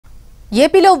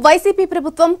ఏపీలో వైసీపీ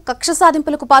ప్రభుత్వం కక్ష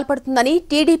సాధింపులకు పాల్పడుతుందని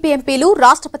టీడీపీ ఎంపీలు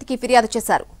రాష్ట్రపతికి ఫిర్యాదు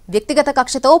చేశారు. వ్యక్తిగత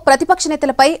కక్షతో ప్రతిపక్ష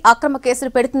నేతలపై అక్రమ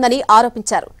కేసులు పెడుతుందని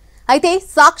ఆరోపించారు. అయితే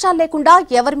సాక్ష్యాలు లేకుండా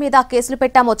ఎవరి మీద కేసులు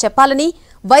పెట్టామో చెప్పాలని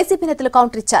వైసీపీ నేతలు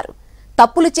కౌంటర్ ఇచ్చారు.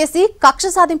 తప్పులు చేసి కక్ష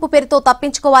సాధింపు పేరుతో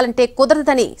తప్పించుకోవాలంటే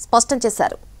కుదరదని స్పష్టం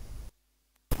చేశారు.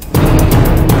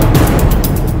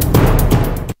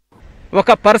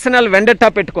 ఒక పర్సనల్ వెండెట్టా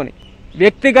పెట్టుకొని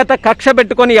వ్యక్తిగత కక్ష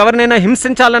పెట్టుకొని ఎవరినైనా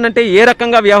హింసించాలనంటే ఏ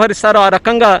రకంగా వ్యవహరిస్తారో ఆ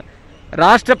రకంగా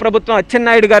రాష్ట్ర ప్రభుత్వం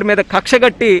అచ్చెన్నాయుడు గారి మీద కక్ష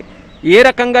కట్టి ఏ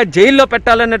రకంగా జైల్లో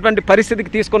పెట్టాలన్నటువంటి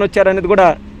పరిస్థితికి తీసుకొని వచ్చారనేది కూడా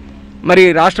మరి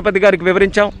రాష్ట్రపతి గారికి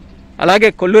వివరించాం.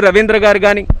 అలాగే కొల్లు రవీంద్ర గారు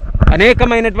కానీ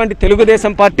అనేకమైనటువంటి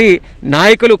తెలుగుదేశం పార్టీ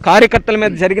నాయకులు కార్యకర్తల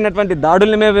మీద జరిగినటువంటి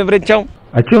దాడుల్ని మేము వివరించాం.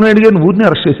 అచ్చెన్నాయుడు గారిని ఊరిని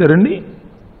అరెస్ట్ చేశారండి,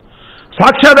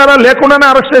 సాక్ష్యాధారాలు లేకుండానే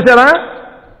అరెస్ట్ చేశారా?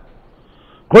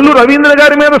 కొల్లు రవీంద్ర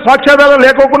గారి మీద సాక్ష్యాధారాలు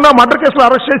లేకోకుండా మర్డర్ కేసులు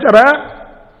అరెస్ట్ చేశారా?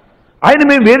 ఆయన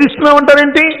మేము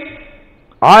వేధిస్తున్నామంటారేంటి?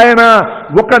 ఆయన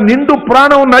ఒక నిండు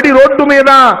ప్రాణం నడి రోడ్డు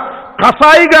మీద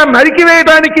కసాయిగా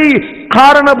నరికివేయడానికి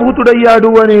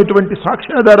కారణభూతుడయ్యాడు అనేటువంటి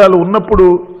సాక్ష్యాధారాలు ఉన్నప్పుడు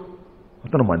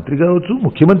అతను మంత్రి కావచ్చు,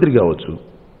 ముఖ్యమంత్రి కావచ్చు,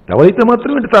 ఎవరైతే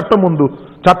మాత్రం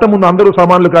చట్టం ముందు అందరూ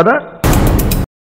సమానులు కదా.